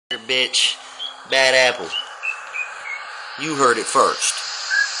bitch. Bad apple. You heard it first.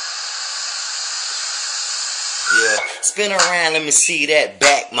 Yeah. Spin around, let me see that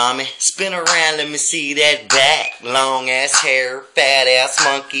back, mommy. Spin around, let me see that back. Long ass hair, fat ass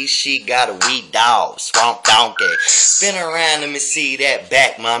monkey. She got a wee dog, swamp donkey. Spin around, let me see that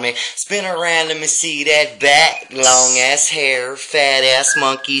back, mommy. Spin around, let me see that back. Long ass hair, fat ass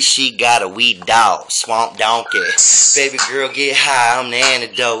monkey. She got a wee dog, swamp donkey. Baby girl, get high, I'm the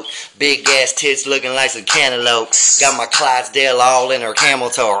antidote. Big ass tits looking like some cantaloupe. Got my Clydesdale all in her camel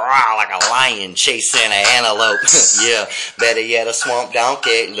toe. Rah, like a lion chasing an antelope. Yeah, better yet a swamp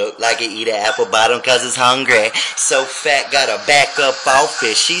donkey. Look like it eat an apple bottom cause it's hungry. So fat, got a backup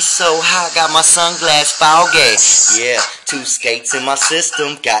outfit. She's so hot, got my sunglass foggy. Yeah, 2 skates in my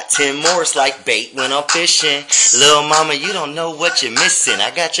system. Got 10 more, it's like bait when I'm fishing. Little mama, you don't know what you're missing.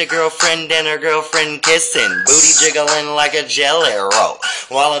 I got your girlfriend and her girlfriend kissing. Booty jiggling like a jelly roll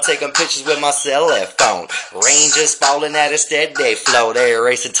while I'm taking pictures with my cell phone. Rain just falling at a steady flow. They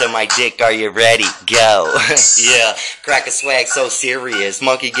racing to my dick, are you ready? Go. Yeah, crack a swag so serious.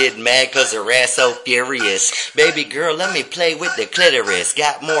 Monkey getting mad cause her ass so furious. Baby girl, let me play with the clitoris.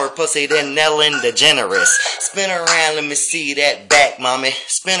 Got more pussy than Ellen DeGeneres. Spin around, let me see that back, mommy.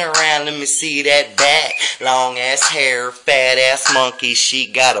 Spin around, let me see that back. Long ass hair, fat ass monkey. She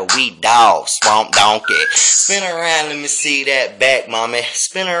got a wee dog, swamp donkey. Spin around, let me see that back, mommy.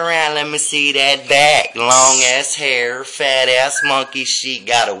 Spin around, let me see that back. Long ass hair, fat ass monkey. She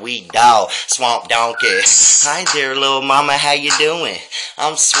got a wee dog, swamp donkey. Hi there, little mama, how you doing?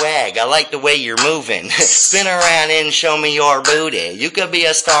 I'm swag, I like the way you're moving. Spin around and show me your booty. You could be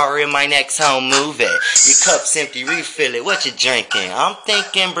a star in my next home movie. Your cup's empty, refill it, what you drinking? I'm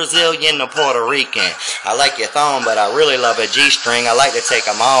thinking Brazilian or Puerto Rican. I like your thong, but I really love a G-string. I like to take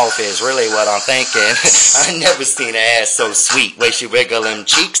them off, is really what I'm thinking. I never seen an ass so sweet. Way she wiggle them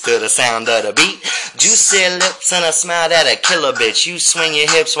cheeks to the sound of the beat. Juicy lips and a smile that'll kill a bitch. You swing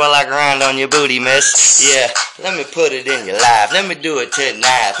your hips while I grind on your booty, miss. Yeah, let me put it in your life. Let me do it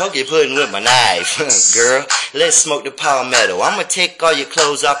tonight. Poke your pudding with my knife. Girl, let's smoke the palmetto. I'ma take all your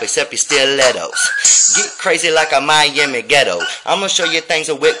clothes off except your stilettos. Get crazy like a Miami ghetto. I'ma show you things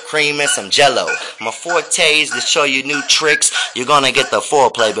with whipped cream and some jello. My forte is to show you new tricks. You're gonna get the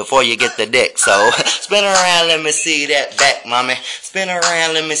foreplay before you get the dick. So, spin around, let me see that back, mommy. Spin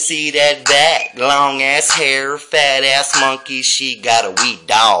around, let me see that back. Long ass hair, fat ass monkey. She got a wee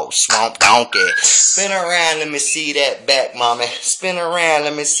dog, swamp donkey. Spin around, let me see that back, mommy. Spin around,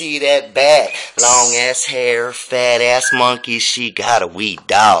 let me see that back. Long ass hair, fat ass monkey. She got a wee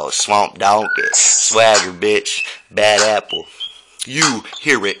dog, swamp donkey. Swagger, bitch. Bad apple. You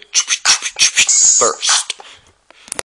hear it first.